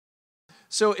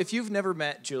So if you've never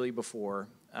met Julie before,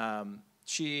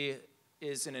 she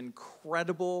is an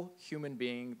incredible human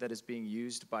being that is being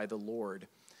used by the Lord.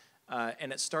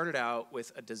 And it started out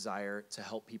with a desire to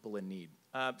help people in need.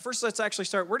 First, let's actually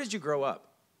start. Where did you grow up?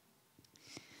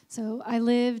 So I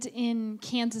lived in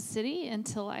Kansas City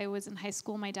until I was in high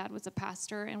school. My dad was a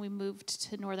pastor, and we moved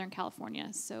to Northern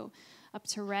California, so up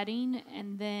to Redding.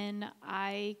 And then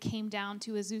I came down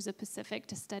to Azusa Pacific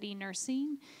to study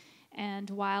nursing. And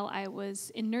while I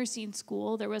was in nursing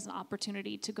school, there was an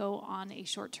opportunity to go on a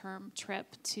short-term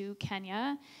trip to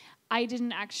Kenya. I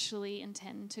didn't actually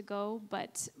intend to go,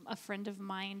 but a friend of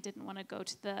mine didn't want to go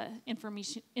to the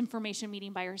information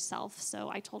meeting by herself, so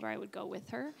I told her I would go with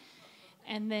her.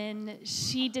 And then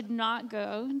she did not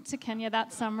go to Kenya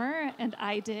that summer, and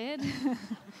I did.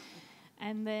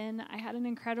 And then I had an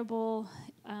incredible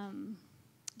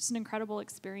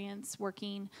experience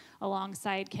working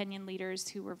alongside Kenyan leaders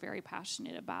who were very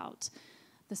passionate about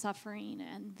the suffering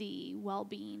and the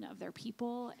well-being of their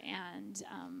people. And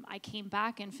I came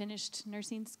back and finished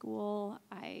nursing school.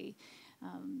 I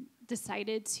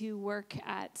decided to work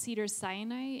at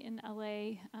Cedars-Sinai in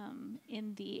LA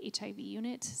in the HIV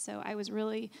unit. So I was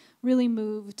really, really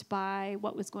moved by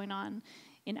what was going on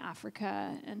in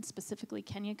Africa and specifically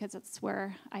Kenya, because that's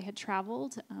where I had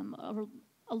traveled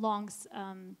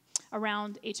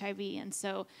around HIV. And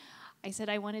so I said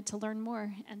I wanted to learn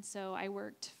more. And so I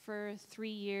worked for 3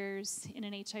 years in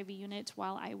an HIV unit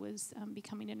while I was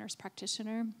becoming a nurse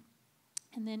practitioner.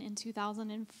 And then in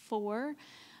 2004,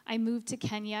 I moved to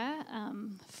Kenya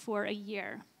for a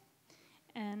year.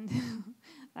 And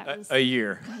that was... A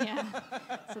year. Yeah.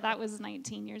 So that was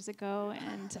 19 years ago.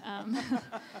 And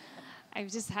I've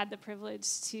just had the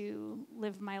privilege to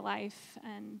live my life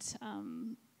and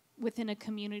within a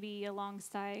community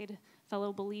alongside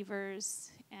fellow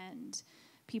believers and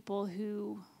people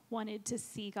who wanted to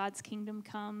see God's kingdom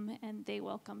come, and they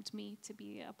welcomed me to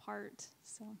be a part.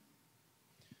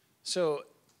 So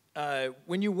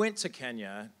when you went to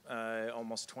Kenya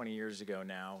almost 20 years ago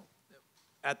now,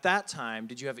 at that time,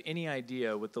 did you have any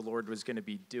idea what the Lord was going to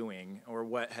be doing or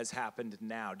what has happened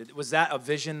now? Was that a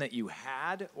vision that you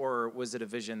had, or was it a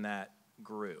vision that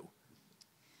grew?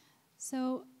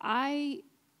 So I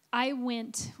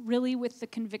went really with the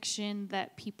conviction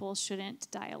that people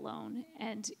shouldn't die alone,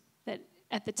 and that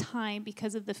at the time,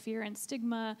 because of the fear and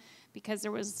stigma, because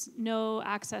there was no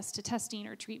access to testing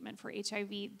or treatment for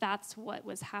HIV, that's what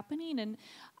was happening. And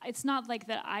it's not like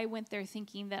that I went there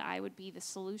thinking that I would be the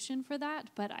solution for that,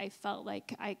 but I felt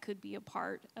like I could be a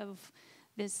part of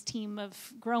this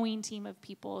growing team of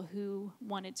people who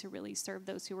wanted to really serve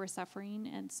those who were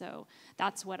suffering. And so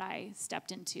that's what I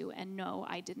stepped into. And no,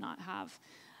 I didn't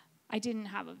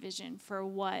have a vision for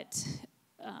what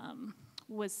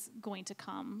was going to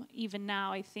come. Even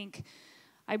now, I think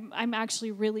I'm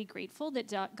actually really grateful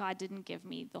that God didn't give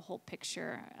me the whole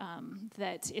picture,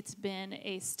 that it's been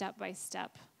a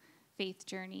step-by-step faith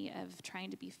journey of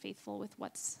trying to be faithful with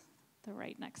what's the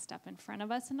right next step in front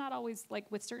of us, and not always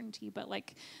like with certainty, but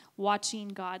like watching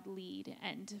God lead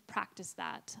and practice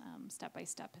that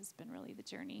step-by-step has been really the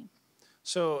journey.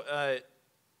 So,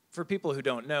 for people who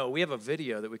don't know, we have a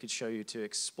video that we could show you to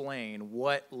explain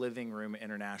what Living Room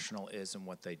International is and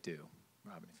what they do.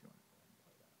 Robin, if you want.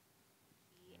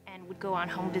 And would go on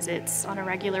home visits on a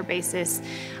regular basis.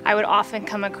 I would often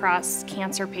come across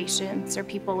cancer patients or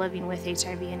people living with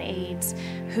HIV and AIDS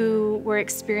who were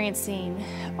experiencing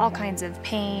all kinds of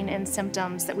pain and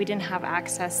symptoms that we didn't have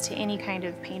access to any kind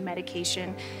of pain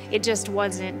medication. It just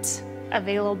wasn't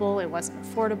available, it wasn't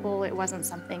affordable, it wasn't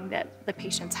something that the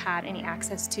patients had any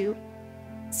access to.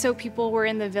 So people were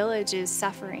in the villages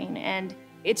suffering, and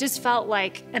it just felt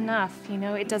like enough,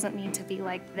 it doesn't need to be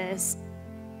like this.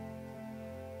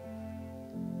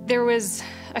 There was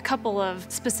a couple of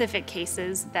specific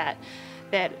cases that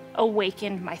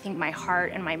awakened, I think, my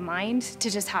heart and my mind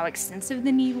to just how extensive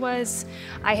the need was.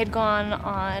 I had gone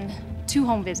on 2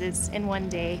 home visits in one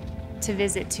day to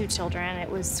visit 2 children. It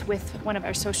was with one of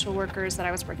our social workers that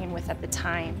I was working with at the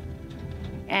time.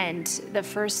 And the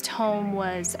first home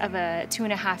was of a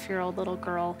 2.5-year-old little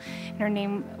girl, and her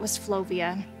name was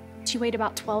Flovia. She weighed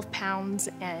about 12 pounds,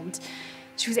 and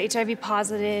she was HIV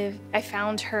positive. I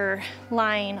found her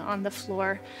lying on the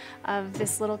floor of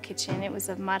this little kitchen. It was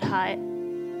a mud hut.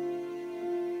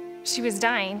 She was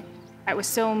dying. I was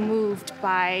so moved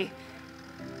by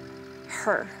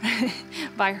her,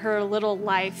 by her little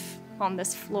life on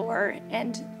this floor,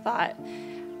 and thought,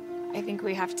 I think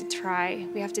we have to try.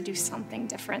 We have to do something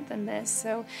different than this.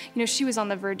 So, she was on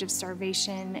the verge of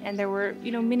starvation, and there were,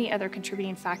 many other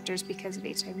contributing factors because of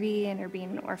HIV and her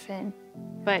being an orphan.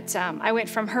 But I went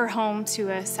from her home to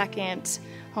a second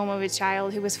home of a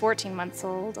child who was 14 months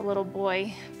old, a little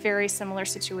boy, very similar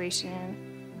situation,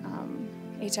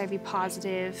 HIV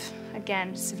positive,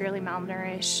 again, severely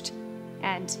malnourished,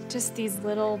 and just these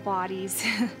little bodies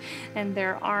and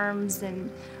their arms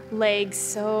and legs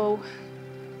so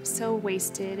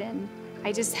wasted. And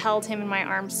I just held him in my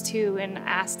arms too and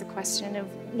asked the question of,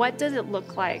 what does it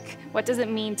look like? What does it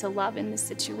mean to love in this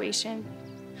situation?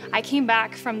 I came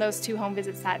back from those 2 home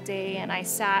visits that day, and I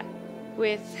sat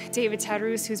with David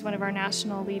Tadrus, who's one of our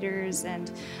national leaders,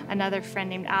 and another friend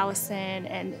named Allison,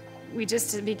 and we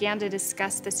just began to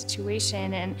discuss the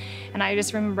situation, and I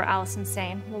just remember Allison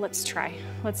saying, well, let's try.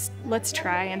 Let's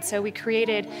try. And so we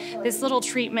created this little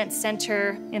treatment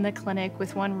center in the clinic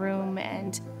with 1 room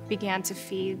and began to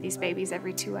feed these babies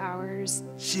every 2 hours.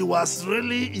 She was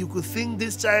really, you could think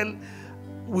this child,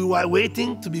 we were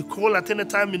waiting to be called at any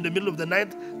time in the middle of the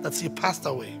night that she passed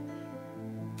away.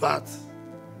 But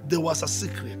there was a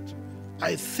secret.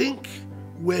 I think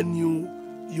when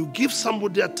you give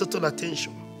somebody a total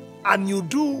attention, and you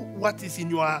do what is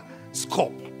in your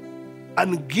scope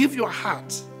and give your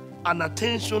heart and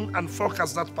attention and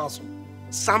focus that person,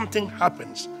 something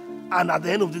happens. And at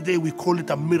the end of the day, we call it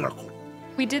a miracle.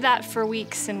 We did that for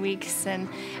weeks and weeks. And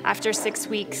after 6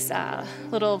 weeks,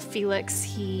 little Felix,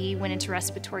 he went into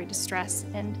respiratory distress,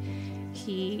 and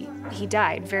he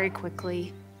died very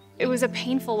quickly. It was a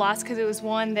painful loss because it was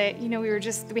one that,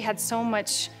 we had so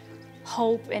much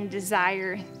hope and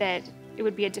desire that it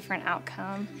would be a different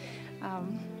outcome.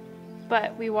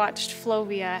 But we watched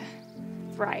Flovia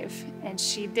thrive, and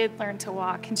she did learn to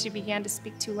walk, and she began to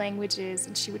speak 2 languages,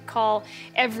 and she would call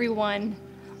everyone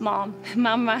mom,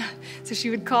 mama. So she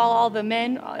would call all the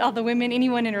men, all the women,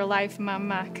 anyone in her life,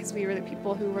 mama, because we were the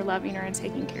people who were loving her and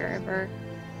taking care of her.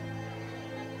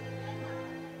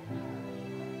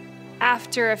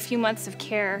 After a few months of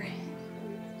care,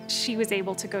 she was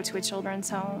able to go to a children's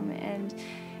home, and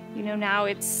now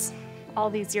it's all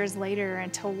these years later,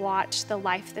 and to watch the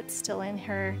life that's still in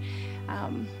her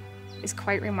is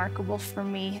quite remarkable for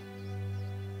me.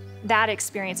 That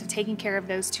experience of taking care of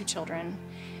those 2 children,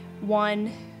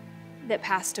 one that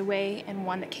passed away and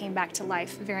one that came back to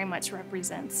life, very much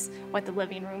represents what the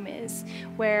living room is,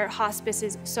 where hospice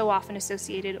is so often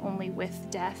associated only with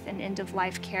death and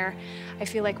end-of-life care. I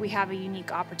feel like we have a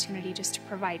unique opportunity just to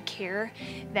provide care,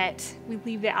 that we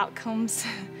leave the outcomes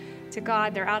to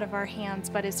God. They're out of our hands,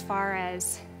 but as far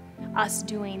as us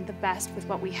doing the best with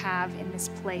what we have in this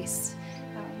place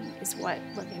is what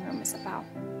Living Room is about.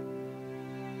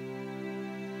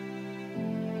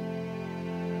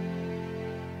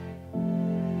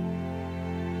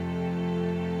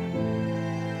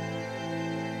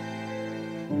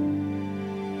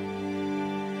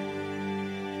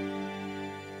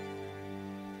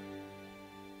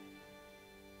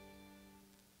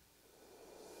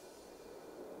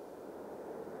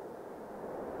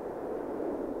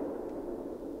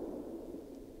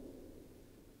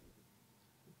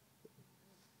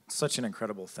 Such an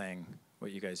incredible thing,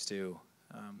 what you guys do.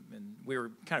 And we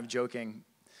were kind of joking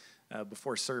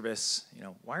before service,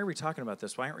 why are we talking about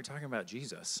this? Why aren't we talking about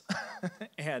Jesus?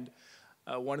 And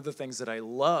one of the things that I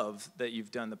love that you've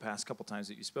done the past couple times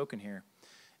that you've spoken here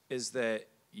is that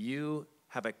you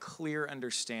have a clear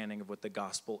understanding of what the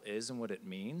gospel is and what it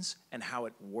means and how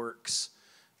it works.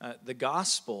 The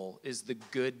gospel is the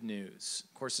good news.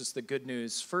 Of course, it's the good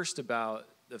news first about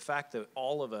the fact that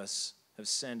all of us have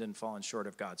sinned and fallen short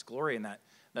of God's glory, and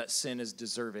that sin is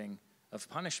deserving of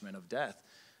punishment, of death.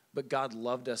 But God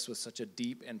loved us with such a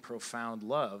deep and profound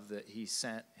love that he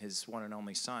sent his one and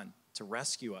only Son to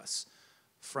rescue us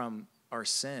from our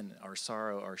sin, our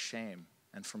sorrow, our shame,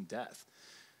 and from death.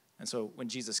 And so when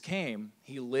Jesus came,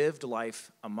 he lived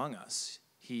life among us.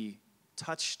 He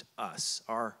touched us,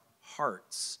 our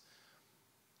hearts.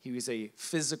 He was a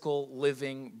physical,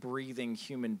 living, breathing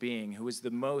human being who was the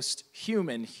most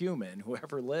human who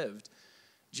ever lived.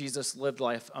 Jesus lived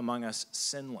life among us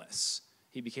sinless.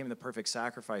 He became the perfect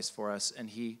sacrifice for us, and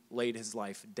he laid his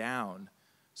life down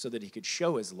so that he could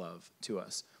show his love to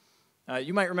us.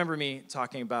 You might remember me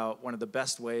talking about one of the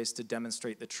best ways to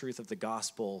demonstrate the truth of the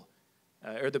gospel,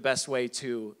 or the best way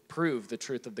to prove the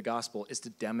truth of the gospel is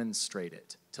to demonstrate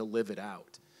it, to live it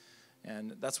out.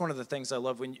 And that's one of the things I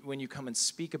love when you come and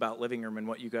speak about Living Room and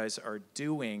what you guys are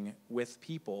doing with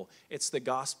people. It's the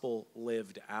gospel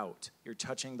lived out. You're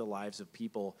touching the lives of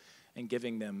people and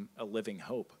giving them a living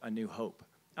hope, a new hope.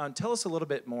 Tell us a little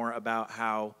bit more about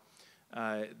how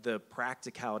the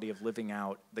practicality of living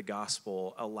out the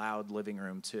gospel allowed Living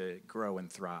Room to grow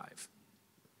and thrive?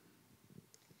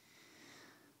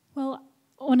 Well,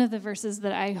 one of the verses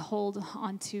that I hold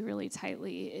onto really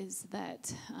tightly is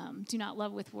that do not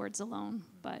love with words alone,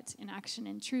 but in action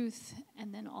and truth.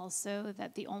 And then also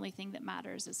that the only thing that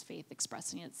matters is faith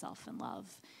expressing itself in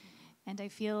love. And I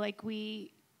feel like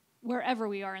wherever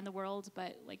we are in the world,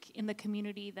 but like in the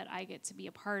community that I get to be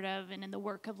a part of and in the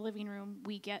work of Living Room,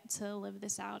 we get to live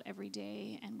this out every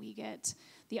day, and we get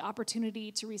the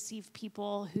opportunity to receive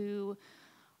people who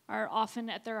are often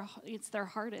at their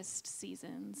hardest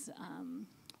seasons,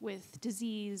 with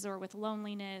disease or with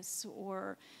loneliness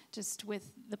or just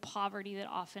with the poverty that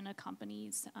often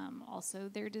accompanies also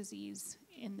their disease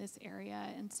in this area.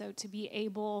 And so to be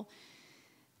able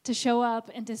to show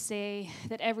up and to say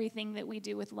that everything that we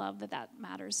do with love, that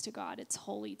matters to God, it's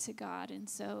holy to God. And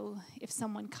so if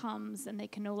someone comes and they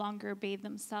can no longer bathe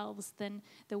themselves, then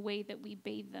the way that we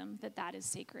bathe them, that is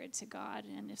sacred to God.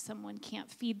 And if someone can't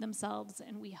feed themselves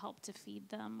and we help to feed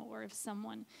them, or if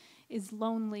someone is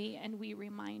lonely and we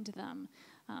remind them,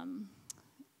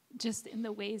 just in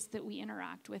the ways that we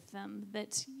interact with them,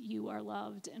 that you are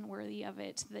loved and worthy of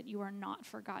it, that you are not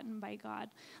forgotten by God.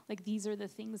 Like, these are the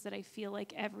things that I feel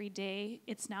like every day.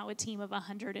 It's now a team of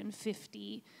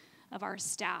 150 of our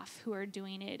staff who are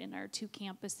doing it in our 2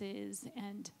 campuses.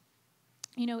 And,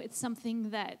 you know, it's something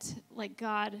that, like,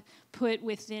 God put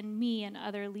within me and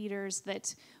other leaders,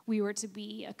 that we were to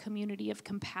be a community of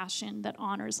compassion that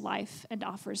honors life and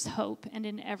offers hope. And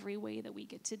in every way that we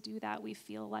get to do that, we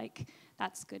feel like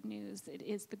that's good news. It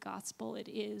is the gospel. It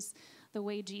is the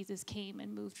way Jesus came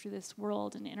and moved through this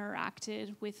world and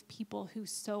interacted with people who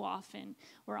so often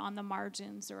were on the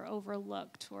margins or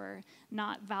overlooked or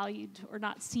not valued or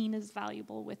not seen as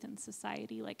valuable within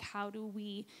society. Like, how do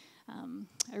we,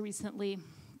 I recently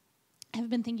have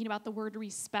been thinking about the word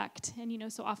respect. And, you know,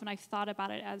 so often I've thought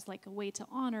about it as like a way to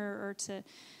honor or to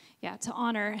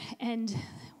honor. And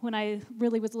when I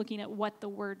really was looking at what the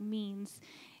word means,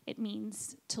 it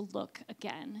means to look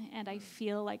again. And I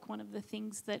feel like one of the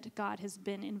things that God has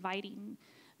been inviting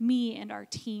me and our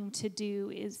team to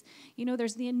do is, you know,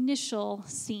 there's the initial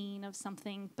scene of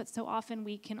something, but so often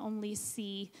we can only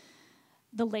see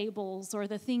the labels or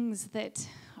the things that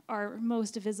are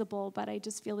most visible. But I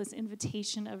just feel this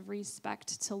invitation of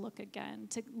respect to look again,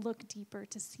 to look deeper,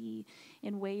 to see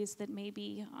in ways that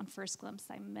maybe on first glimpse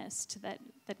I missed, that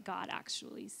God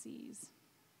actually sees.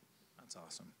 That's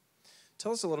awesome.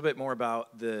 Tell us a little bit more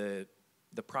about the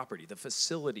property, the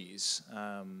facilities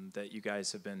that you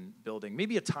guys have been building.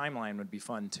 Maybe a timeline would be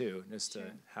fun too, just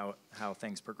Sure. to how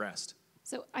things progressed.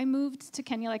 So I moved to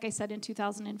Kenya, like I said, in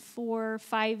 2004,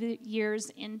 5 years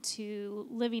into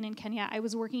living in Kenya. I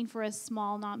was working for a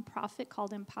small nonprofit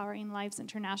called Empowering Lives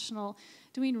International,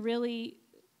 doing really,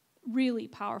 really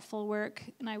powerful work.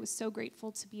 And I was so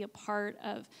grateful to be a part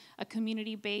of a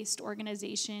community-based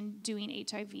organization doing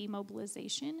HIV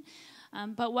mobilization.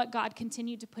 But what God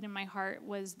continued to put in my heart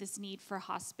was this need for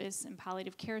hospice and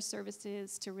palliative care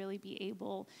services to really be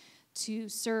able to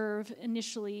serve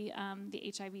initially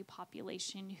the HIV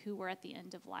population who were at the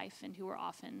end of life and who were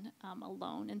often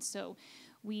alone. And so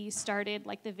we started,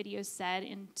 like the video said,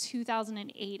 in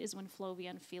 2008 is when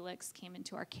Flovia and Felix came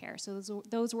into our care. So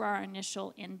those were our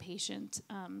initial inpatient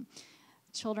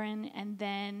children. And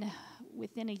then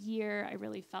within a year, I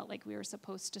really felt like we were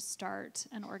supposed to start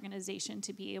an organization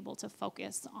to be able to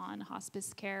focus on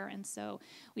hospice care. And so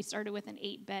we started with an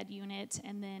 8-bed unit.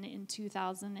 And then in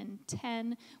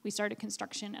 2010, we started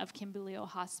construction of Kimbilio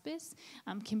Hospice.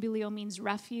 Kimbilio means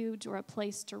refuge or a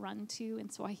place to run to in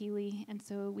Swahili. And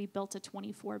so we built a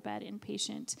 24-bed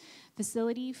inpatient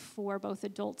facility for both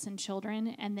adults and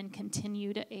children, and then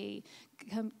continued a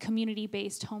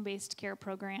community-based, home-based care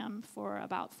program for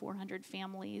about 400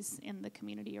 families in the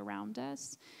community around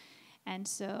us. And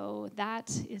so that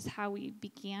is how we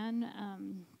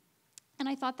began. And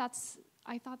I thought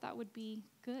that would be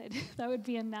good. That would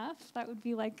be enough. That would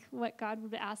be like what God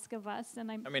would ask of us.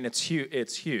 And I mean, it's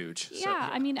huge. Yeah,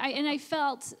 So, I mean, I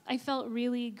felt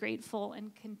really grateful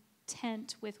and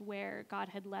content with where God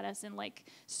had led us, and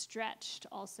like stretched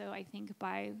also, I think,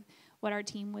 by what our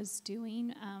team was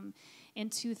doing. In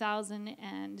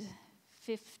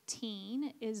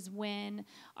 2015 is when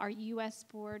our U.S.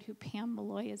 board, who Pam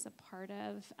Malloy is a part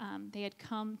of, they had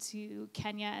come to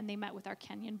Kenya and they met with our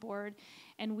Kenyan board.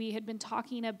 And we had been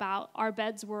talking about our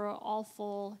beds were all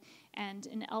full And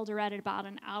in Eldoret, about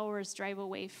an hour's drive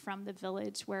away from the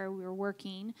village where we were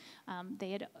working,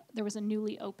 there was a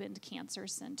newly opened cancer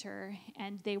center,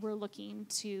 and they were looking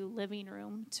to Living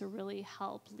Room to really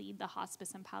help lead the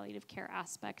hospice and palliative care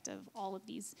aspect of all of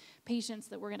these patients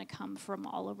that were going to come from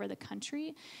all over the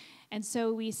country. And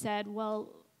so we said,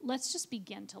 well, let's just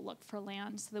begin to look for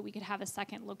land so that we could have a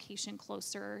second location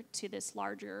closer to this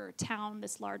larger town,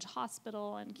 this large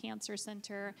hospital and cancer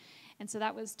center. And so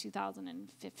that was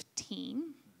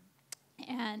 2015.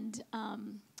 And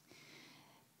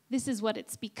this is what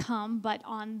it's become. But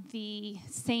on the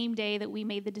same day that we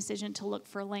made the decision to look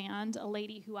for land, a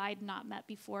lady who I'd not met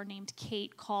before named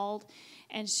Kate called,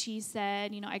 and she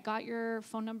said, I got your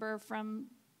phone number from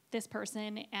this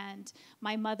person, and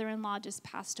my mother-in-law just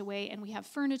passed away, and we have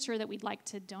furniture that we'd like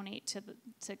to donate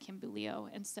to Kimbullio.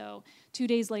 And so 2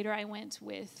 days later, I went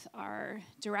with our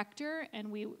director, and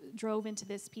we drove into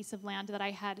this piece of land that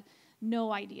I had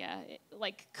no idea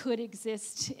could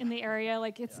exist in the area.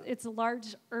 It's a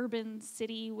large urban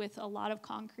city with a lot of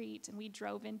concrete, and we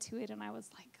drove into it, and I was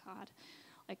like, God,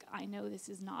 I know this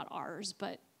is not ours,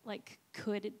 but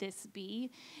could this be?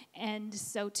 And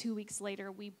so 2 weeks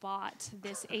later, we bought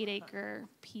this 8-acre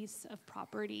piece of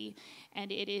property,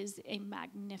 and it is a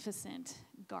magnificent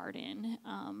garden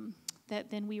that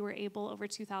then we were able, over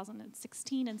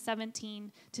 2016 and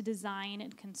 17, to design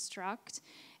and construct,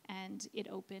 and it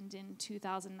opened in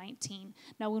 2019.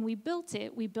 Now, when we built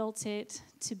it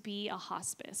to be a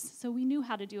hospice. So we knew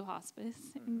how to do hospice.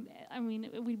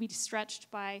 We'd be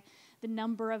stretched by the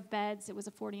number of beds. It was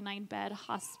a 49-bed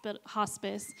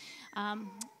hospice.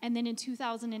 And then in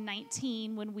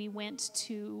 2019, when we went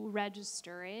to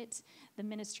register it, the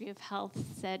Ministry of Health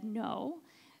said, no,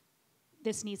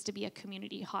 this needs to be a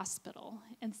community hospital.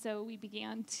 And so we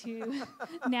began to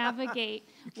navigate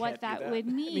what that would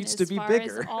mean as far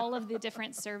as all of the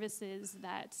different services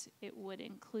that it would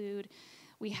include.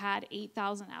 We had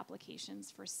 8,000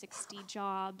 applications for 60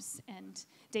 jobs, and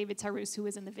David Tarus, who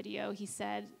was in the video, he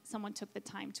said someone took the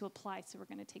time to apply, so we're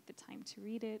going to take the time to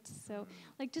read it. So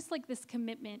just this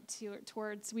commitment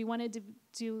towards, we wanted to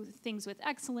do things with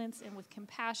excellence and with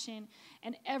compassion,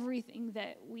 and everything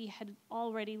that we had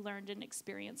already learned and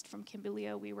experienced from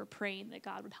Kimbullio, we were praying that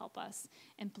God would help us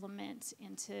implement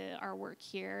into our work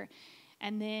here.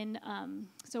 And then,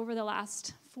 so over the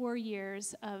last 4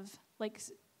 years of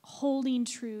holding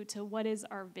true to what is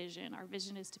our vision. Our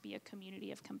vision is to be a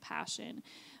community of compassion,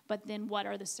 but then what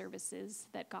are the services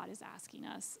that God is asking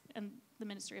us and the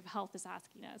Ministry of Health is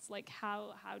asking us?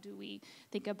 How do we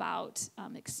think about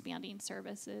expanding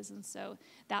services? And so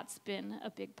that's been a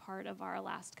big part of our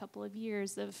last couple of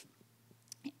years of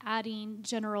adding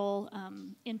general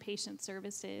inpatient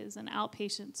services and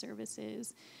outpatient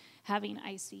services, having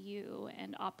ICU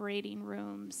and operating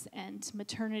rooms and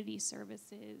maternity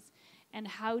services. And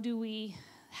how do we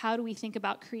think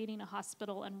about creating a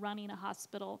hospital and running a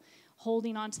hospital,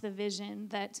 holding on to the vision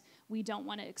that we don't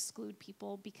want to exclude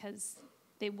people because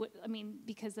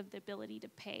because of the ability to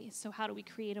pay. So how do we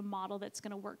create a model that's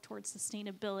going to work towards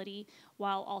sustainability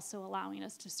while also allowing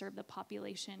us to serve the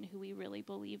population who we really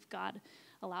believe God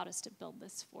allowed us to build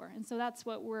this for? And so that's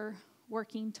what we're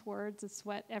working towards. It's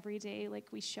what every day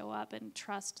we show up and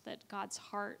trust that God's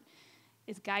heart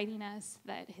is guiding us,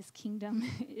 that his kingdom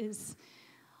is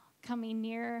coming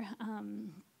near,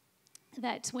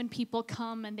 that when people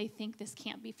come and they think this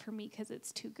can't be for me because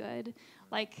it's too good,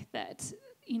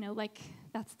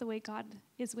 that's the way God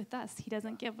is with us. He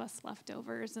doesn't give us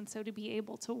leftovers. And so to be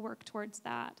able to work towards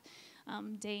that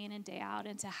day in and day out,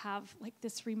 and to have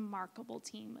this remarkable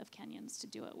team of Kenyans to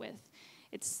do it with,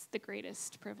 it's the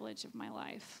greatest privilege of my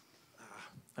life.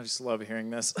 I just love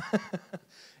hearing this.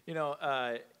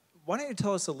 Why don't you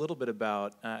tell us a little bit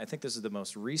about, I think this is the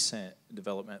most recent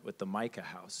development with the Micah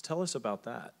House. Tell us about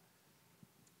that.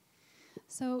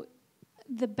 So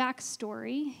the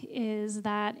backstory is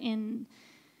that in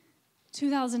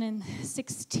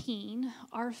 2016,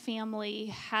 our family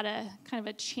had a kind of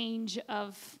a change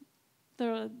of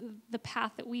the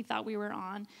path that we thought we were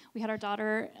on. We had our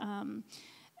daughter,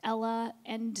 Ella,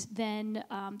 and then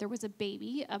there was a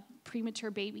baby, a premature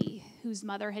baby whose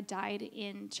mother had died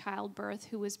in childbirth,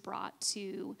 who was brought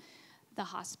to the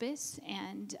hospice.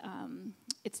 And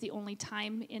it's the only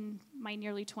time in my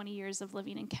nearly 20 years of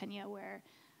living in Kenya where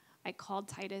I called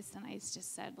Titus and I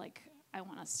just said, I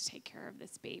want us to take care of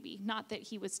this baby. Not that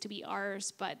he was to be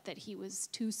ours, but that he was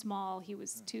too small, he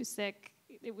was too sick.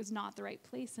 It was not the right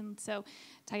place. And so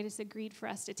Titus agreed for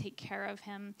us to take care of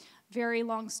him. Very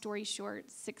long story short,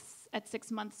 at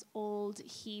 6 months old,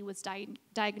 he was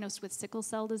diagnosed with sickle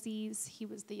cell disease. He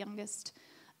was the youngest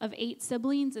of 8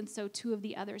 siblings, and so 2 of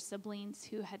the other siblings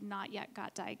who had not yet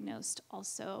got diagnosed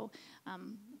also,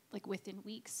 like within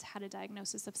weeks, had a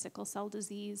diagnosis of sickle cell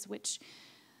disease, which,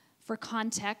 for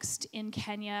context, in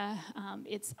Kenya,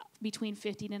 it's between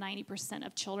 50 to 90%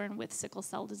 of children with sickle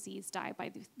cell disease die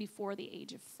before the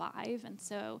age of 5, and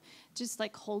so just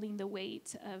like holding the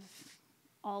weight of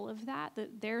all of that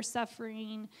they're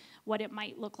suffering, what it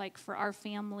might look like for our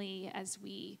family as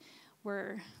we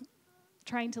were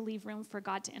trying to leave room for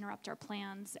God to interrupt our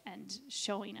plans and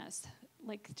showing us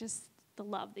like just the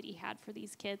love that he had for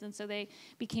these kids. And so they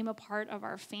became a part of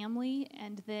our family.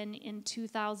 And then in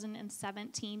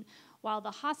 2017, while the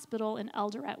hospital in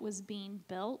Eldoret was being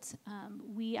built,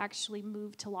 we actually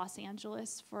moved to Los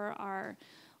Angeles for our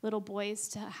little boys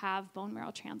to have bone marrow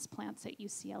transplants at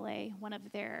UCLA. One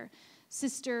of their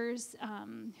sisters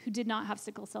who did not have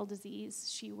sickle cell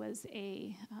disease, she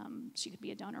could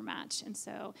be a donor match, and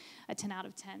so a 10 out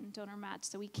of 10 donor match.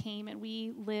 So we came and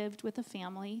we lived with a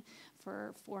family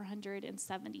for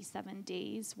 477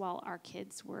 days while our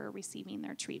kids were receiving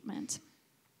their treatment.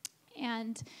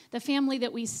 And the family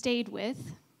that we stayed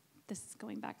with, this is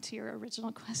going back to your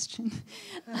original question.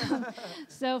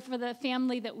 So for the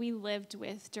family that we lived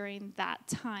with during that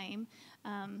time,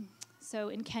 so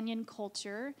in Kenyan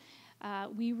culture,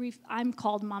 I'm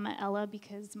called Mama Ella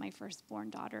because my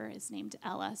firstborn daughter is named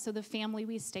Ella. So the family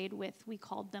we stayed with, we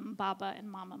called them Baba and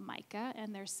Mama Micah,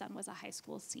 and their son was a high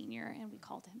school senior, and we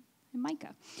called him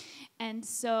Micah. And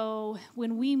so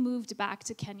when we moved back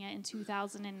to Kenya in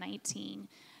 2019,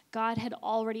 God had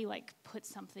already put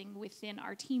something within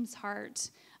our team's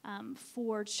heart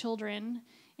for children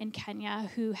in Kenya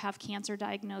who have cancer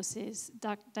diagnoses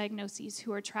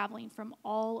who are traveling from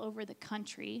all over the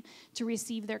country to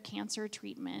receive their cancer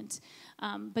treatment,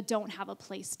 but don't have a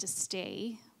place to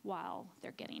stay while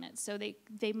they're getting it. So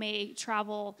they may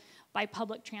travel by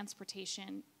public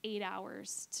transportation 8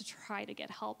 hours to try to get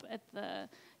help at the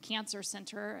cancer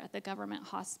center at the government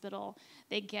hospital.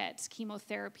 They get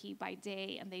chemotherapy by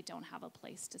day, and they don't have a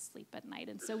place to sleep at night.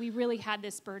 And so we really had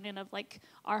this burden of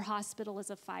our hospital is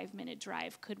a 5-minute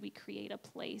drive. Could we create a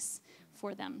place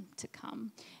for them to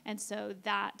come? And so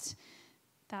that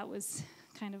was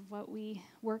kind of what we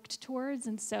worked towards.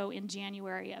 And so in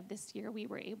January of this year, we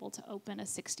were able to open a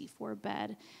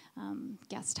 64-bed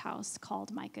guest house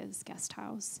called Micah's Guest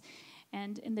House.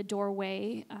 And in the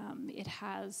doorway, it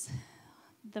has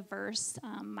the verse,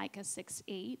 Micah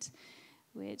 6:8,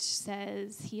 which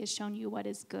says, "He has shown you what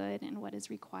is good and what is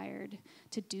required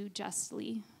to do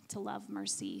justly, to love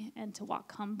mercy, and to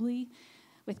walk humbly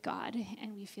with God."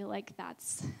 And we feel like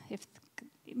that's, if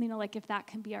that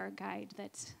can be our guide,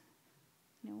 that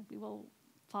we will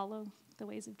follow the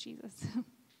ways of Jesus.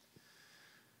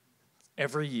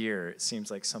 Every year, it seems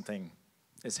like something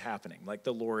is happening, like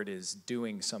the Lord is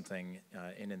doing something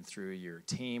in and through your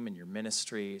team and your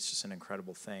ministry. It's just an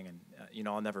incredible thing. And,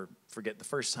 I'll never forget the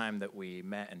first time that we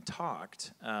met and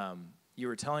talked. You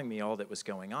were telling me all that was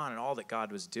going on and all that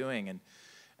God was doing. And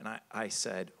I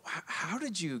said, how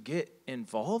did you get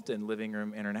involved in Living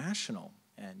Room International?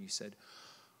 And you said,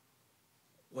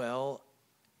 well,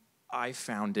 I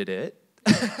founded it.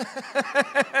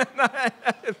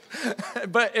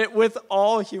 But with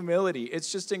all humility,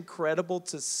 it's just incredible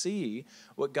to see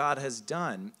what God has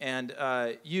done. And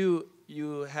you've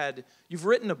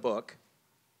written a book,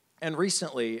 and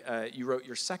recently you wrote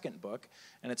your second book,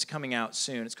 and it's coming out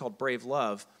soon. It's called Brave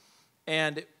Love.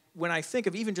 And when I think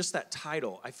of even just that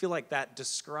title, I feel like that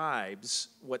describes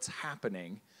what's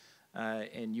happening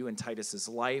in you and Titus's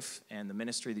life and the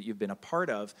ministry that you've been a part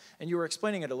of. And you were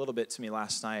explaining it a little bit to me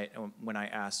last night when I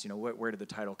asked, where did the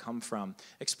title come from?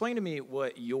 Explain to me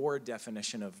what your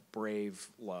definition of brave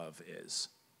love is.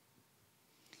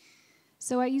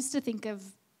 So I used to think of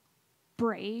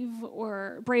brave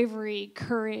or bravery,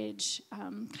 courage,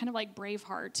 kind of like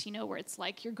Braveheart, where it's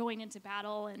like you're going into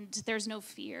battle and there's no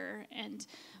fear. And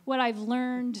what I've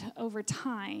learned over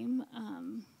time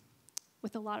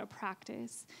with a lot of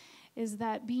practice is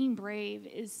that being brave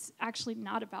is actually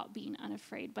not about being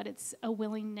unafraid, but it's a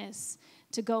willingness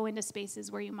to go into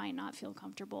spaces where you might not feel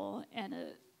comfortable, and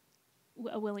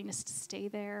a willingness to stay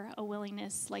there, a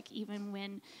willingness, even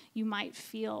when you might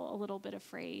feel a little bit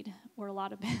afraid or a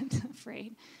lot of bit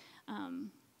afraid,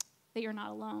 that you're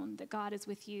not alone, that God is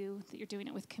with you, that you're doing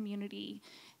it with community,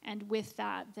 and with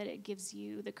that it gives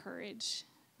you the courage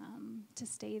to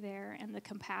stay there and the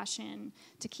compassion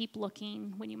to keep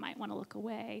looking when you might want to look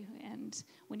away, and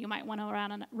when you might want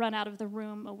to run out of the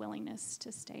room, a willingness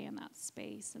to stay in that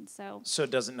space. And so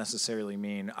it doesn't necessarily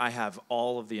mean I have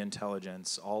all of the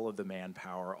intelligence, all of the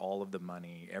manpower, all of the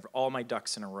money, all my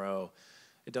ducks in a row.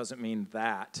 It doesn't mean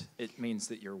that. It means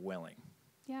that you're willing.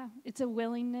 Yeah, it's a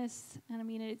willingness, and I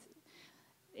mean,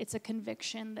 it's a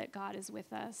conviction that God is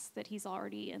with us, that he's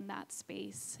already in that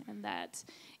space, and that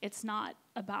it's not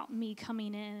about me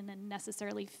coming in and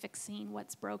necessarily fixing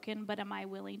what's broken, but am I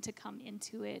willing to come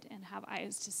into it and have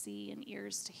eyes to see and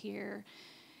ears to hear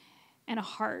and a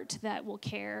heart that will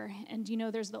care. And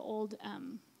there's the old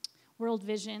World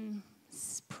Vision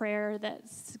prayer that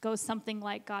goes something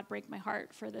like, God, break my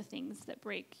heart for the things that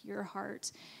break your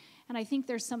heart. And I think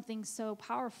there's something so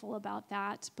powerful about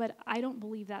that, but I don't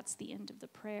believe that's the end of the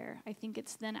prayer. I think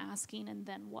it's then asking, and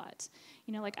then what?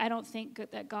 I don't think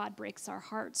that God breaks our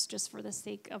hearts just for the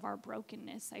sake of our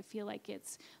brokenness. I feel like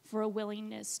it's for a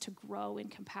willingness to grow in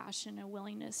compassion, a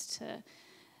willingness to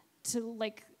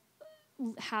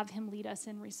have him lead us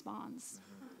in response.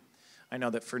 I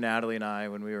know that for Natalie and I,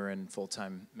 when we were in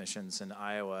full-time missions in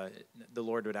Iowa, the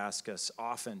Lord would ask us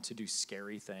often to do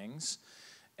scary things.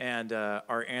 And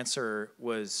our answer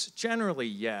was generally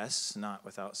yes, not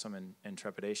without some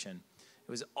intrepidation. It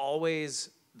was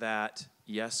always that,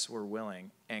 yes, we're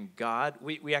willing. And God,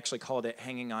 we actually called it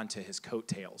hanging on to his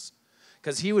coattails.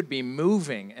 Because he would be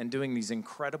moving and doing these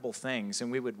incredible things.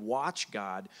 And we would watch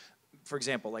God, for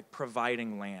example, like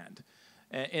providing land.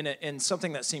 In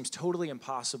something that seems totally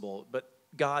impossible, but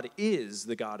God is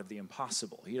the God of the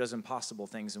impossible. He does impossible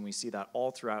things, and we see that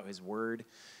all throughout his word,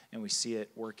 and we see it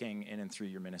working in and through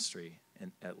your ministry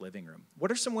at Living Room.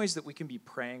 What are some ways that we can be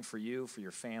praying for you, for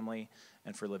your family,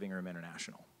 and for Living Room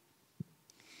International?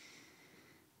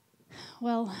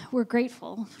 Well, we're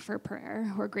grateful for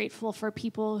prayer. We're grateful for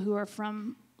people who are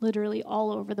from literally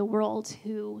all over the world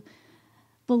who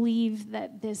believe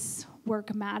that this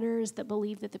work matters, that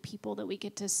believe that the people that we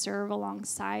get to serve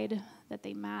alongside, that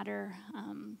they matter.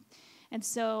 And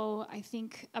so I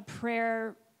think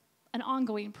an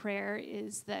ongoing prayer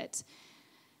is that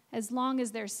as long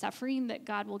as there's suffering, that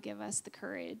God will give us the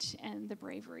courage and the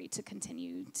bravery to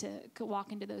continue to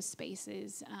walk into those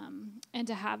spaces, and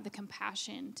to have the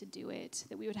compassion to do it,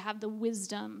 that we would have the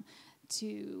wisdom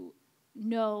to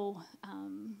know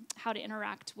how to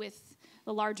interact with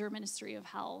the larger ministry of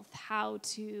health, how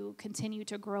to continue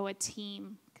to grow a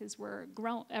team, because we're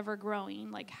ever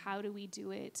growing. Like, how do we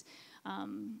do it?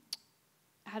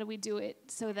 How do we do it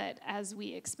so that as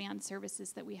we expand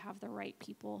services, that we have the right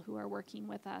people who are working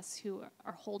with us, who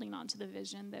are holding on to the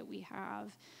vision that we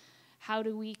have? How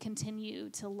do we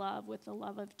continue to love with the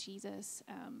love of Jesus,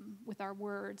 with our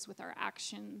words, with our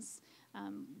actions,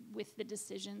 with the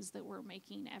decisions that we're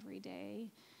making every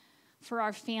day? For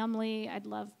our family, I'd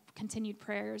love continued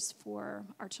prayers for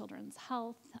our children's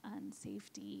health and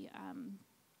safety.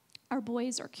 Our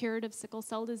boys are cured of sickle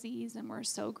cell disease, and we're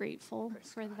so grateful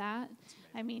for that.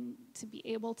 I mean, to be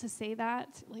able to say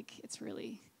that,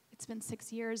 it's been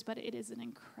 6 years, but it is an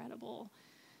incredible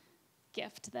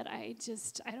gift that I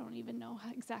don't even know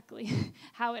exactly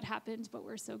how it happened, but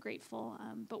we're so grateful.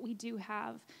 But we do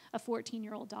have a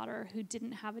 14-year-old daughter who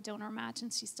didn't have a donor match,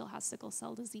 and she still has sickle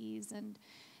cell disease, and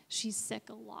she's sick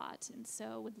a lot. And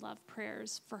so would love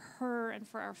prayers for her and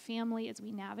for our family as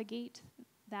we navigate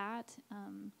that.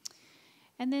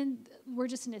 And then we're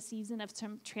just in a season of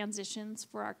some transitions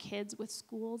for our kids with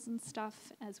schools and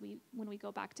stuff when we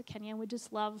go back to Kenya. We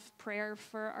just love prayer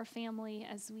for our family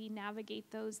as we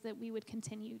navigate those, that we would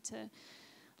continue to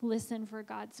listen for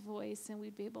God's voice, and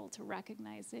we'd be able to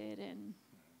recognize it, and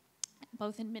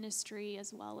both in ministry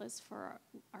as well as for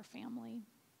our family.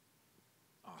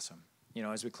 Awesome.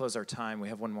 As we close our time, we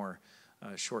have one more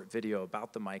short video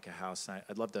about the Micah House.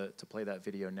 I'd love to play that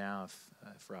video now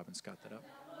if Robin's got that up.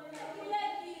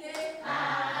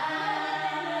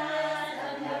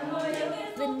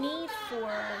 The need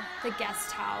for the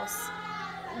guest house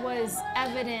was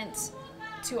evident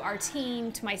to our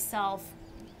team, to myself,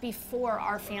 before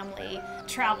our family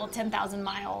traveled 10,000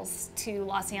 miles to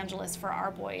Los Angeles for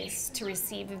our boys to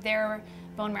receive their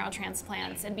bone marrow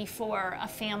transplants, and before a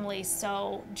family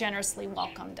so generously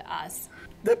welcomed us.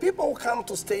 The people who come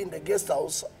to stay in the guest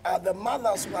house are the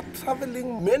mothers who are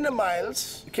traveling many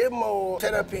miles.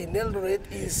 Chemotherapy in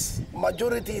Eldoret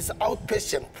majority is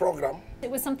outpatient program.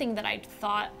 It was something that I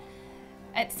thought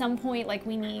at some point,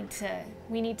 we need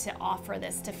to offer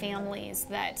this to families,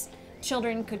 that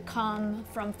children could come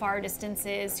from far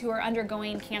distances who are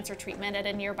undergoing cancer treatment at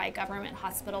a nearby government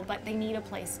hospital, but they need a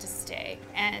place to stay.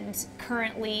 And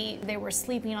currently, they were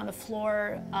sleeping on the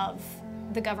floor of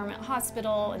the government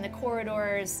hospital in the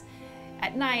corridors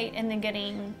at night, and then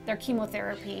getting their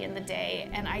chemotherapy in the day.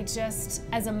 And I just,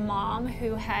 as a mom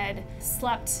who had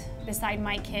slept beside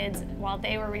my kids while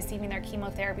they were receiving their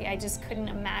chemotherapy, I just couldn't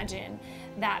imagine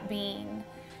that being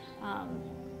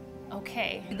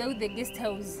okay. Without the guest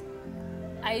house,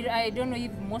 I don't know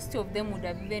if most of them would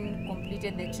have even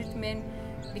completed the treatment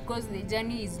because the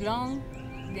journey is long,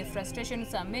 the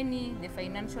frustrations are many, the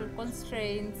financial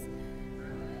constraints,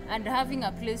 and having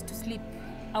a place to sleep,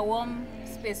 a warm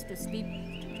space to sleep,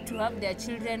 to have their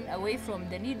children away from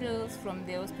the needles, from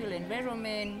the hospital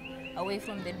environment, away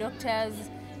from the doctors,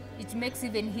 it makes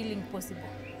even healing possible.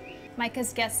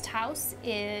 Micah's guest house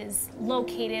is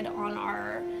located on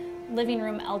our living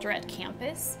room Eldred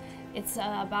campus. It's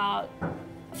about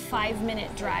a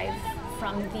 5-minute drive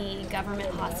from the government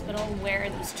hospital where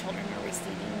these children are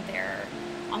receiving their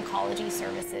oncology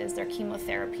services, their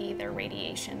chemotherapy, their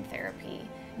radiation therapy.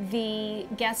 The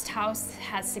guest house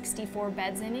has 64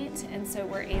 beds in it, and so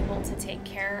we're able to take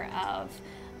care of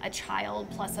a child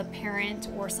plus a parent,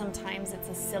 or sometimes it's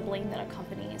a sibling that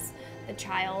accompanies the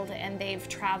child, and they've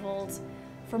traveled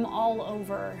from all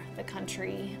over the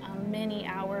country, many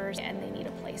hours, and they need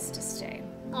a place to stay.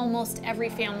 Almost every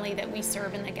family that we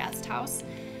serve in the guest house,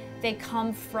 they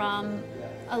come from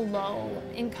a low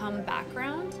income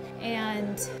background,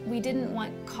 and we didn't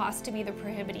want cost to be the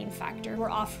prohibiting factor.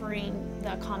 We're offering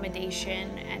the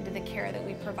accommodation and the care that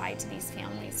we provide to these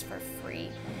families for free.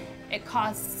 It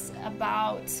costs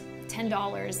about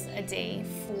 $10 a day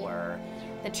for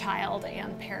the child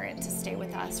and parent to stay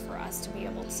with us, for us to be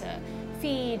able to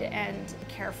feed and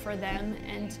care for them.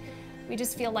 And we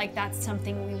just feel like that's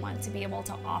something we want to be able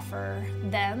to offer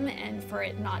them, and for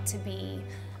it not to be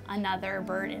another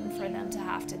burden for them to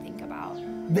have to think about.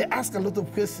 They ask a lot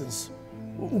of questions.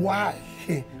 Why?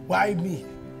 Why me?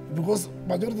 Because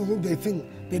majority of them, they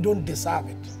think they don't deserve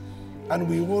it. And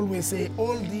we always say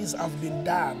all these have been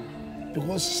done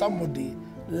because somebody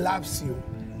loves you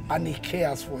and he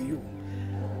cares for you.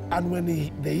 And when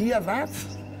they hear that,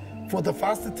 for the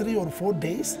first 3 or 4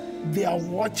 days, they are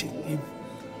watching.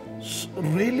 If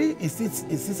really, is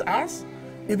this us?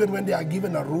 Even when they are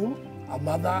given a room, a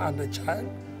mother and a child,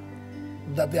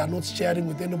 that they are not sharing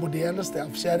with anybody else, they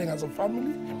are sharing as a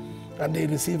family, and they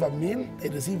receive a meal, they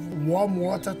receive warm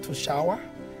water to shower.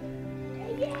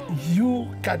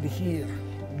 You can hear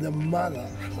the mother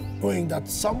knowing that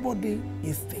somebody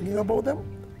is thinking about them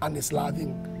and is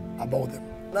loving about them.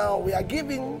 Now we are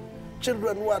giving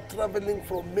children who are traveling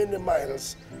from many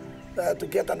miles to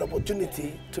get an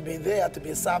opportunity to be there, to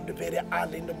be served very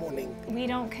early in the morning. We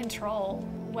don't control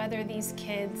whether these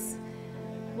kids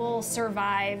will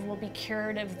survive, will be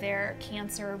cured of their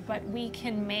cancer, but we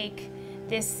can make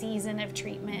this season of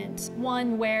treatment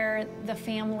one where the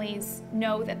families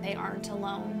know that they aren't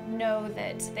alone, know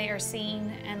that they are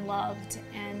seen and loved,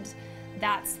 and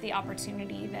that's the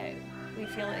opportunity that we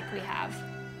feel like we have.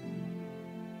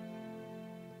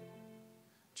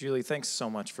 Julie, thanks so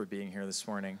much for being here this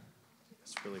morning.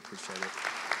 Just really appreciate it.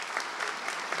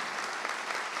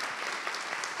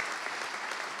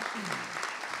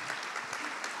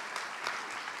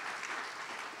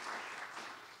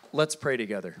 Let's pray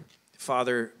together.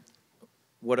 Father,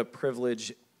 what a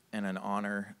privilege and an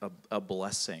honor, a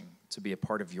blessing to be a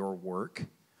part of your work.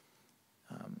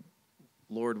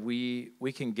 Lord, we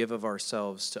can give of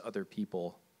ourselves to other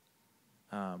people.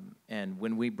 And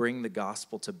when we bring the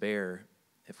gospel to bear,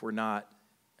 if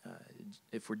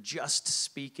we're just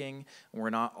speaking and we're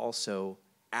not also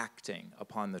acting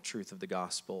upon the truth of the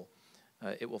gospel,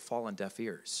 it will fall on deaf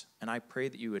ears. And I pray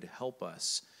that you would help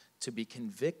us to be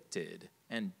convicted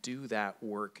and do that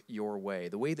work your way,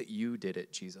 the way that you did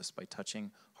it, Jesus, by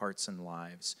touching hearts and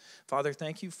lives. Father,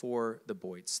 thank you for the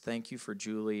Boits. Thank you for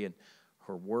Julie and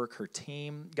her work, her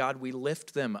team. God, we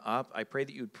lift them up. I pray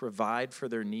that you would provide for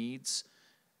their needs,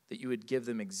 that you would give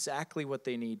them exactly what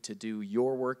they need to do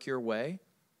your work your way.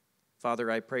 Father,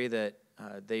 I pray that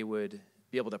they would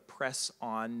be able to press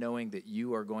on knowing that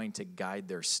you are going to guide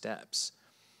their steps,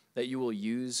 that you will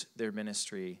use their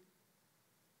ministry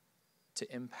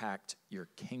to impact your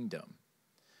kingdom.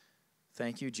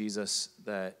 Thank you, Jesus,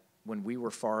 that when we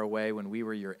were far away, when we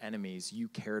were your enemies, you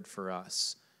cared for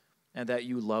us, and that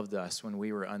you loved us when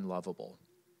we were unlovable.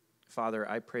 Father,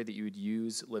 I pray that you would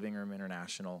use Living Room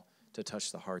International to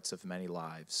touch the hearts of many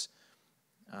lives,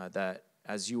 that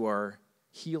as you are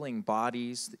healing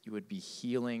bodies, that you would be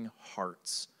healing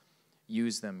hearts.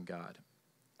 Use them, God.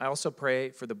 I also pray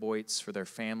for the Boits, for their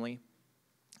family.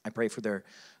 I pray for their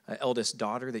eldest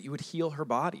daughter, that you would heal her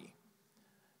body.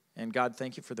 And God,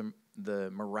 thank you for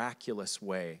the miraculous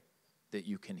way that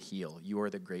you can heal. You are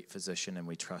the great physician, and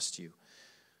we trust you.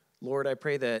 Lord, I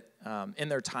pray that in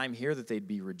their time here that they'd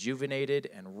be rejuvenated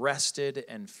and rested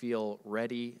and feel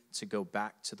ready to go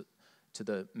back to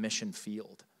the mission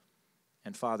field.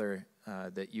 And Father,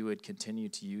 that you would continue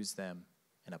to use them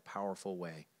in a powerful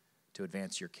way to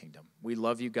advance your kingdom. We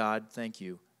love you, God. Thank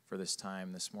you for this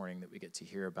time this morning that we get to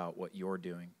hear about what you're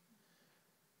doing.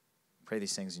 Pray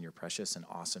these things in your precious and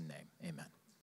awesome name. Amen.